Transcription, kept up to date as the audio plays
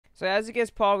So as you guys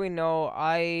probably know,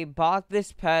 I bought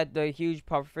this pet, the huge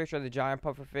pufferfish or the giant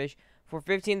pufferfish, for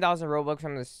 15,000 Robux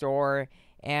from the store.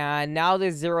 And now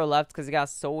there's 0 left because it got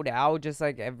sold out, just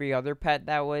like every other pet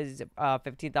that was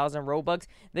 15,000 Robux.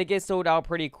 They get sold out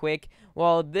pretty quick.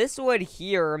 Well, this one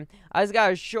here, I just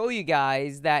gotta show you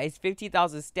guys that it's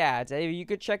 50,000 stats. You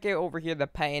could check it over here, the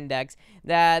pet index,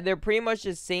 that they're pretty much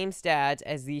the same stats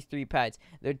as these 3 pets.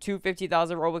 The two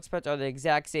 50,000 Robux pets are the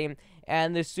exact same.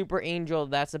 And the Super Angel,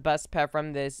 that's the best pet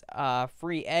from this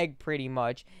free egg pretty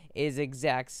much, is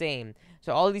exact same.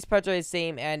 So all these pets are the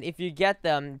same, and if you get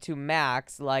them to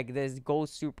max, like this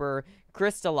Ghost Super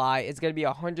Crystallite, it's going to be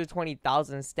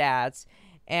 120,000 stats.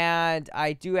 And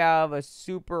I do have a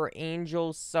Super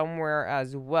Angel somewhere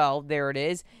as well. There it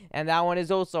is. And that one is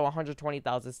also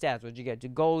 120,000 stats, which you get to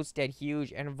Ghost, Dead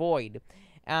Huge, and Void.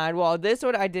 And well, this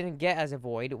one I didn't get as a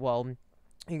Void. Well,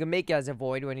 you can make it as a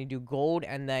Void when you do gold,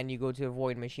 and then you go to a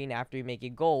Void machine after you make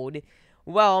it gold.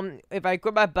 Well, if I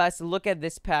quit my best, look at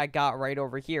this pet I got right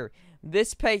over here.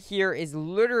 This pet here is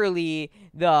literally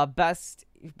the best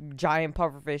giant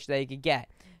pufferfish that you could get.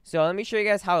 So let me show you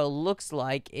guys how it looks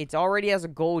like. It's already has a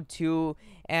gold too,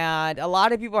 and a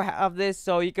lot of people have this,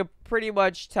 so you can pretty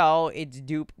much tell it's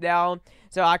duped now.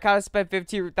 So I kind of spent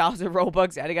 15,000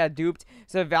 Robux and I got duped.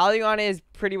 So the value on it is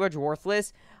pretty much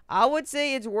worthless. I would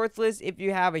say it's worthless if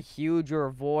you have a huge or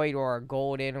a void or a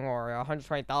golden or a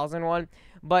 120,000 one.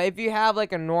 But if you have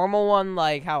like a normal one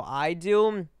like how I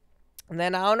do,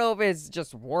 then I don't know if it's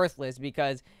just worthless,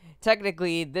 because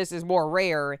technically this is more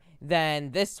rare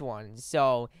than this one.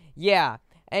 So yeah,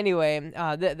 anyway,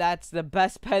 that's the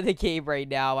best pet of the game right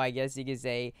now, I guess you could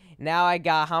say. Now I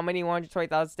got how many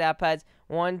 120,000 stat pets?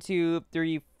 1, 2,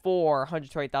 3, 4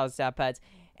 120,000 stat pets.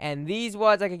 And these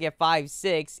ones I can get 5,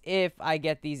 6 if I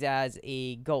get these as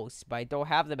a ghost. But I don't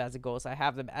have them as a ghost. I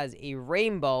have them as a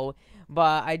rainbow.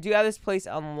 But I do have this place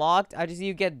unlocked. I just need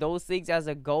to get those things as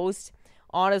a ghost.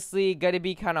 Honestly, gonna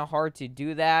be kind of hard to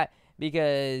do that,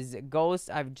 because ghost,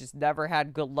 I've just never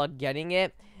had good luck getting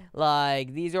it.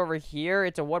 Like these over here,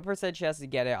 it's a 1% chance to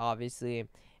get it, obviously.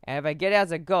 And if I get it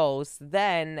as a ghost,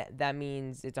 then that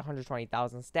means it's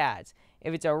 120,000 stats.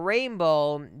 If it's a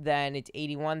rainbow, then it's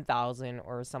 81,000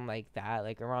 or something like that,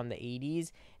 like around the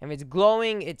 80s. If it's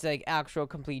glowing, it's like actual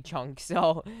complete chunk.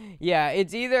 So yeah,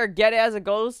 it's either get it as a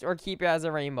ghost or keep it as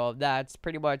a rainbow. That's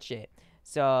pretty much it.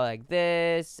 So like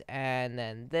this, and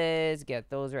then this,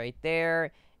 get those right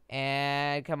there.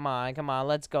 And come on,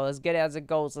 let's go. Let's get it as a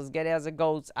ghost. Let's get it as a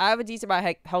ghost. I have a decent amount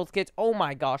of health kits. Oh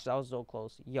my gosh, that was so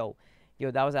close. Yo,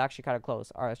 that was actually kind of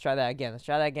close. All right, let's try that again.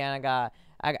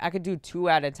 I could do 2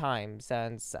 at a time,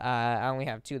 since I only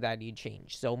have 2 that I need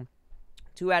change. So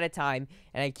 2 at a time,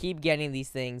 and I keep getting these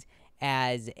things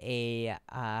as a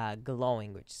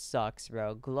glowing, which sucks,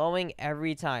 bro. Glowing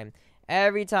every time.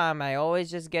 Every time, I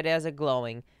always just get it as a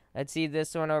glowing. Let's see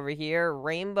this one over here.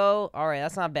 Rainbow. All right,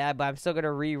 that's not bad, but I'm still going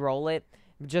to re-roll it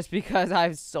just because I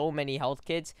have so many health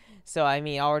kits. So, I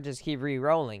mean, I'll just keep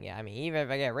re-rolling it. I mean, even if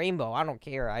I get rainbow, I don't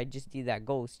care. I just need that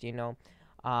ghost, you know.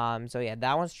 So, yeah,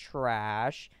 that one's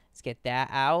trash. Let's get that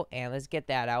out, and let's get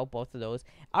that out, both of those.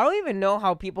 I don't even know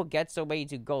how people get so many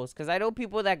to ghosts, because I know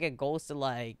people that get ghosts in,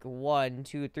 like, 1,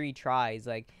 2, 3 tries.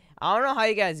 Like, I don't know how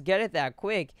you guys get it that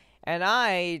quick. And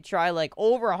I try like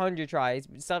over 100 tries,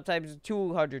 sometimes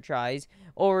 200 tries,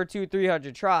 over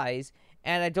 300 tries,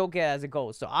 and I don't get it as a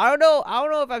ghost. So I don't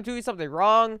know if I'm doing something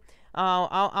wrong.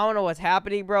 I don't know what's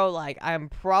happening, bro. Like, I'm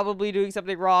probably doing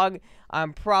something wrong.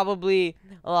 I'm probably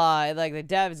like the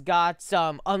devs got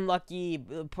some unlucky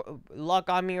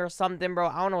luck on me or something, bro.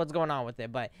 I don't know what's going on with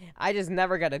it, but I just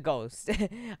never get a ghost.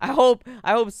 I hope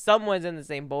someone's in the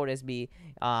same boat as me.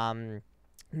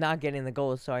 Not getting the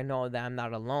ghost, so I know that I'm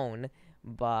not alone.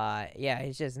 But yeah,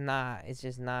 it's just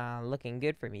not looking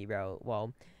good for me, bro.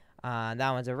 Well,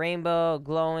 that one's a rainbow,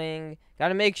 glowing.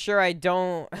 Gotta make sure I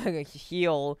don't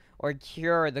heal or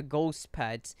cure the ghost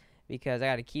pets, because I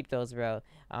gotta keep those, bro.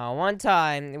 One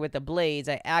time with the blaze,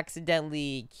 I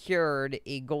accidentally cured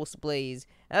a ghost blaze.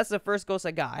 That's the first ghost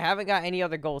I got. I haven't got any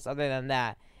other ghosts other than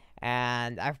that,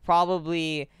 and I've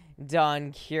probably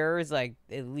done cures like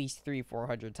at least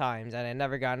 300-400 times, and I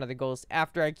never got another ghost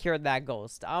after I cured that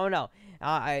ghost. I don't know,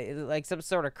 I like some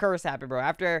sort of curse happened, bro.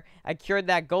 After I cured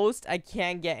that ghost, I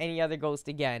can't get any other ghost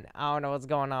again. I don't know what's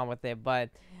going on with it,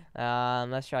 but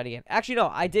let's try it again. Actually,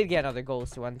 no, I did get another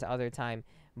ghost one other time,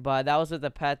 but that was with a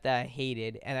pet that I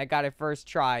hated, and I got it first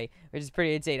try, which is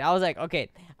pretty insane. I was like, okay,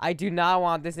 I do not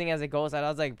want this thing as a ghost. I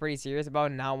was like pretty serious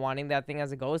about not wanting that thing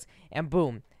as a ghost, and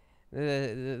boom,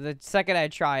 the second I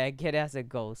try, I get it as a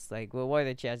ghost. Like, well, what are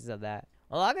the chances of that?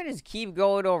 Well, I can just keep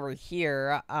going over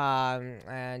here,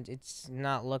 and it's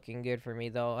not looking good for me,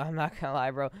 though. I'm not gonna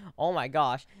lie, bro. Oh my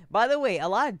gosh. By the way, a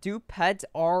lot of dupe pets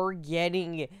are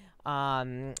getting,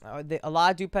 a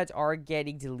lot of dupe pets are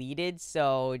getting deleted,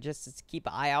 so just keep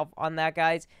an eye out on that,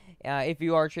 guys. If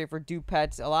you are trading for dupe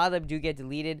pets, a lot of them do get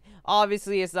deleted.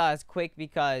 Obviously, it's not as quick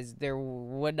because there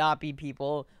would not be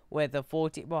people with a full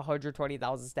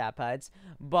 120,000 stat pets,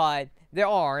 but there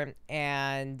are,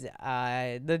 and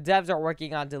the devs are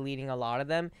working on deleting a lot of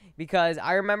them, because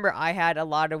I remember I had a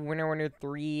lot of Winner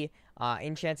 3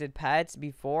 enchanted pets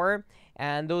before,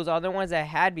 and those other ones I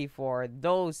had before,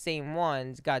 those same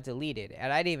ones got deleted,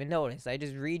 and I didn't even notice. I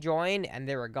just rejoined and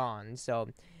they were gone. So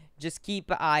just keep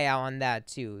an eye out on that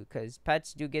too, because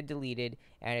pets do get deleted.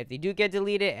 And if they do get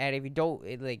deleted, and if you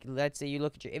don't, like, let's say you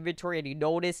look at your inventory and you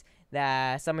notice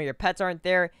that some of your pets aren't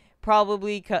there,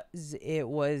 probably because it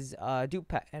was dupe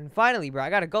pet. And finally, bro,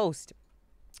 I got a ghost.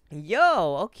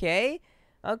 Yo, okay.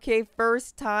 Okay,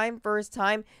 first time.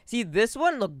 See, this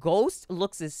one, the ghost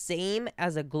looks the same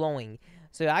as a glowing.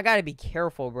 So I gotta be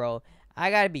careful, bro. I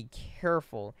gotta be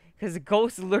careful, because the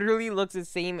ghost literally looks the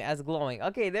same as glowing.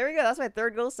 Okay, there we go. That's my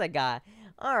third ghost I got.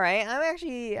 All right, I'm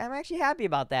actually happy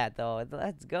about that, though.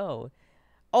 Let's go.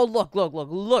 Oh, look.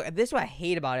 This is what I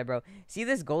hate about it, bro. See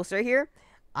this ghost right here?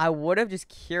 I would have just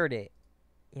cured it.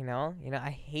 You know, I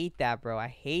hate that, bro. I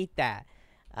hate that,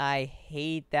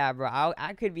 bro.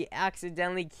 I could be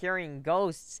accidentally curing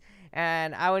ghosts,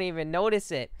 and I wouldn't even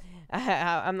notice it.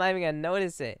 I'm not even gonna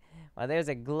notice it. Well, there's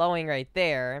a glowing right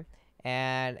there.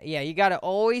 And yeah, you gotta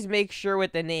always make sure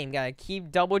with the name. Gotta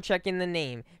keep double checking the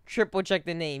name, triple check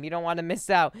the name. You don't want to miss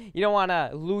out. You don't want to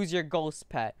lose your ghost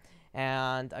pet.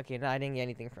 And okay, no, I didn't get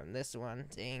anything from this one.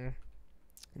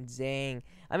 Dang.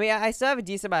 I mean, I still have a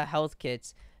decent amount of health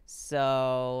kits,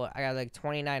 so I got like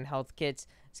 29 health kits.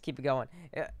 Let's keep it going.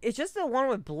 It's just the one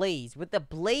with Blaze. With the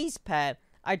Blaze pet,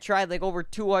 I tried like over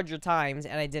 200 times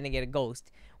and I didn't get a ghost.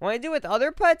 When I do with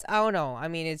other pets, I don't know. I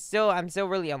mean, I'm still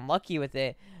really unlucky with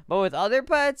it. But with other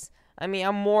pets, I mean,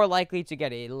 I'm more likely to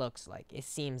get it. It looks like, it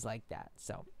seems like that.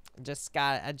 So just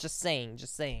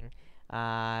saying.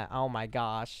 Oh my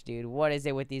gosh, dude, what is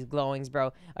it with these glowings,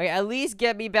 bro? Okay, at least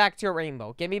get me back to a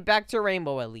rainbow. Get me back to a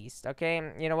rainbow at least.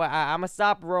 Okay, you know what? I'm gonna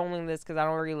stop rolling this because I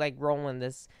don't really like rolling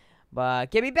this.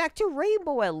 But get me back to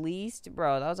rainbow at least,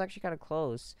 bro. That was actually kind of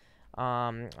close.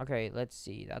 Okay, let's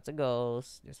see. That's a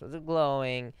ghost. This was a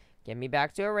glowing. Get me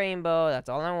back to a rainbow. That's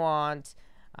all I want.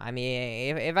 I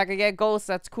mean, if I could get ghosts,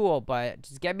 that's cool. But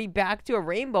just get me back to a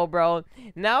rainbow, bro.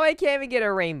 Now I can't even get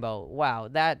a rainbow. Wow,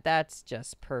 that's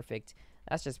just perfect.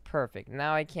 That's just perfect.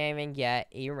 Now I can't even get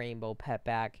a rainbow pet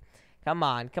back. Come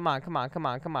on.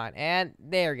 And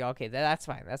there you go. Okay, that's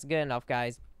fine. That's good enough,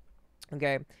 guys.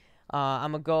 Okay.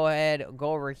 I'm gonna go ahead,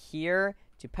 go over here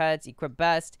to pets, equip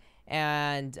best,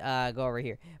 and go over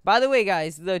here. By the way,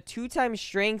 guys, the 2x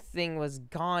strength thing was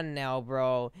gone now,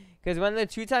 bro. Because when the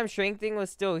 2x strength thing was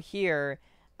still here,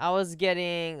 I was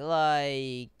getting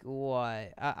like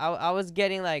what? I was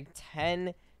getting like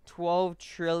 10, 12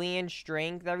 trillion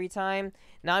strength every time.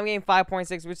 Now I'm getting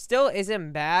 5.6, which still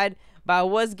isn't bad, but I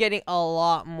was getting a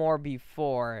lot more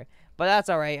before. But that's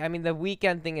alright. I mean, the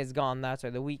weekend thing is gone. That's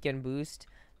right. The weekend boost.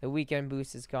 The weekend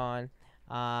boost is gone.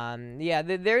 Yeah,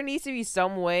 there needs to be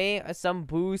some way, some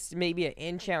boost, maybe an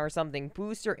enchant or something,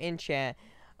 boost or enchant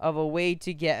of a way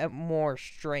to get more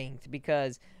strength,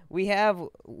 because we have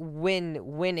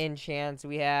win enchants,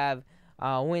 we have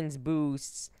wins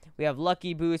boosts, we have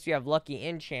lucky boosts, we have lucky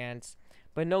enchants,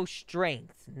 but no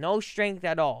strength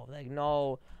at all. Like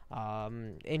no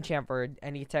enchant for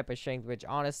any type of strength, which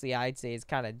honestly I'd say is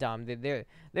kind of dumb. There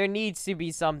needs to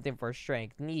be something for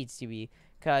strength, needs to be.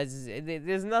 Because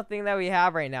there's nothing that we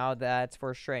have right now that's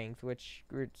for strength, which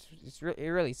it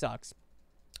really sucks.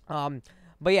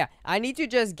 But yeah, I need to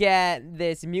just get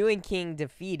this Mutant King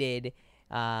defeated.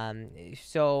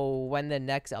 So when the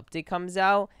next update comes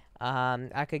out,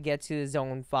 I could get to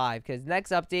Zone 5. Because next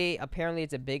update, apparently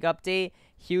it's a big update.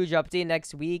 Huge update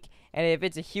next week. And if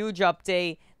it's a huge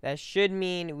update, that should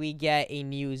mean we get a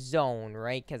new zone,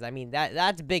 right? Because, I mean,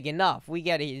 that's big enough. We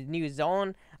get a new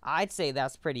zone. I'd say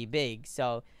that's pretty big.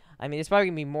 So, I mean, there's probably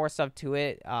going to be more stuff to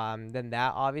it than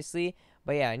that, obviously.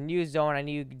 But, yeah, new zone, I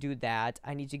need to do that.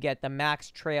 I need to get the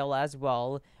max trail as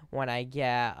well when I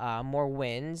get more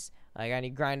wins. Like, I need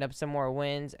to grind up some more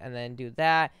wins and then do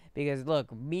that. Because,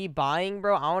 look, me buying,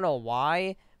 bro, I don't know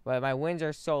why, but my wins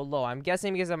are so low. I'm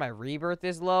guessing because of my rebirth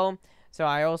is low. So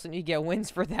I also need to get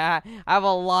wins for that. I have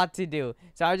a lot to do.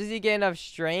 So I just need to get enough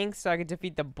strength so I can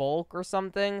defeat the bulk or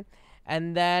something.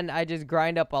 And then I just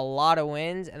grind up a lot of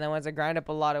wins. And then once I grind up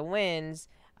a lot of wins,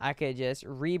 I could just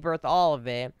rebirth all of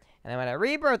it. And then when I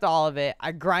rebirth all of it,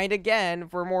 I grind again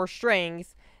for more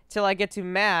strength till I get to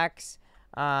max,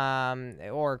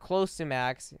 or close to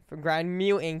max. For grind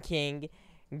Mutant King,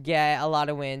 get a lot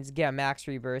of wins, get a max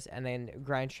rebirth, and then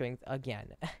grind strength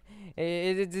again.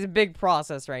 It's a big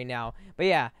process right now. But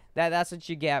yeah, that's what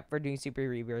you get for doing super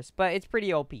rebirths. But it's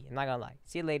pretty OP, I'm not gonna lie.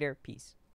 See you later. Peace.